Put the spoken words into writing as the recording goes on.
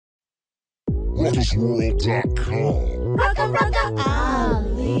TheWordOfRucka. Rucka Rucka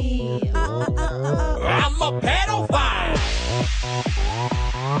Ali. I'm a pedophile.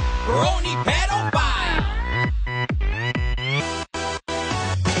 Brony pedophile.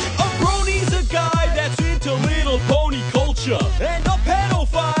 A brony's a guy that's into little pony culture, and a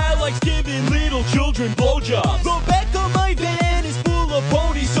pedophile likes giving little children blowjobs. The back of my van is full of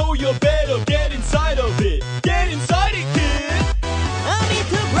ponies, so you better get inside of it. Get inside it, kid. I'm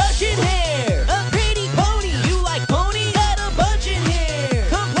into brushing hair. A pretty pony. You like ponies? Got a bunch in here.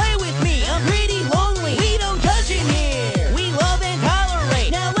 Come play with me. I'm pretty lonely. We don't judge in here. We love and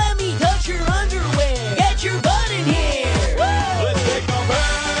tolerate. Now let me touch your underwear. Get your butt in here. Woo! Let's take our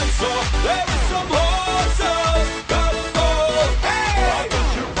pants off. There is some horses. Gotta go. Hey! I got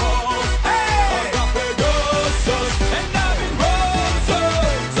your balls. Hey! I got Pegasus. And I've been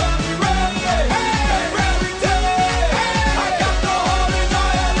roses. Sunny red. Hey! Rally day. Hey! I got the whole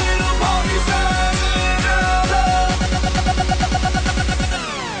entire little pony set.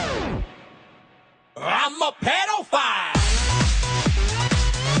 I'm a pedophile.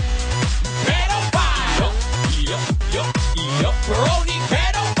 Pedophile. Yup. Brony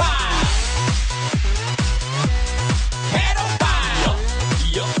pedophile. Pedophile.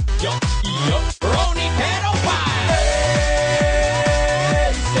 Yup. Brony pedophile.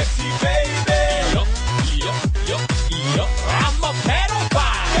 Hey, sexy baby. Yup. I'm a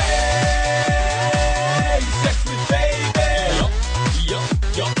pedophile. Hey, sexy baby. Yup.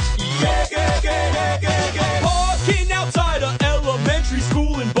 Parking outside of elementary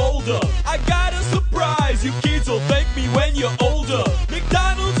school in Boulder. I got a surprise. You kids will thank me when you're older.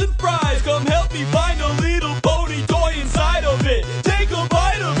 McDonald's and fries. Come help me find a little pony toy inside of it. Take a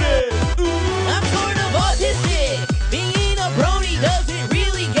bite of it. I'm sort of autistic. Being a brony doesn't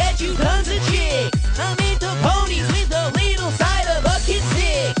really get you tons of chicks. I'm into ponies with a little side of a kid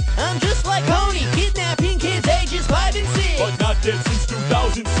stick. I'm just like Pony, kidnapping kids ages 5 and 6. But not dead since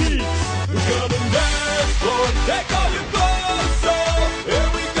 2006. We got a dance floor. Take all your clothes off. Here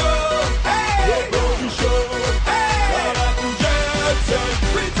we go. Hey! The Brony Show. Hey! Shout out to Jackson.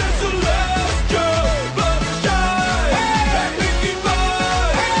 Princess Alaska. Fluttershy. Hey! And Pinkie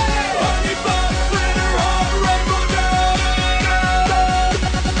Pie. Hey! Honey Bun, Glitter Heart, Rainbow Dash.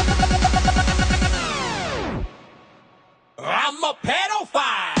 I'm a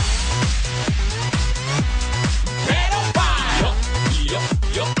pedophile. Pedophile.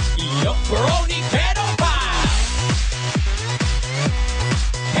 Yup. Brony pedophile.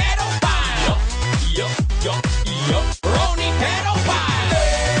 Pedophile. Yup. Brony pedophile.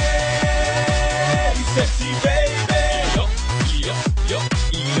 Hey, sexy baby.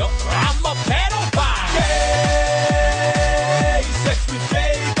 Yup. I'm a pedophile. Hey, sexy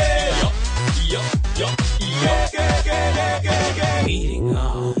baby. Yup. Meeting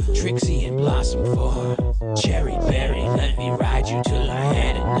all Trixie and Blossom for Cherry Berry, let me ride you till I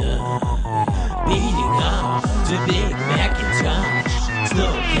had enough. Beating off to Big Macintosh,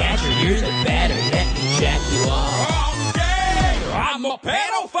 Snowcatcher, you're the batter, let me jack you off. I'm gay. I'm a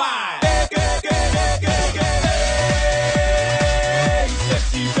pedophile.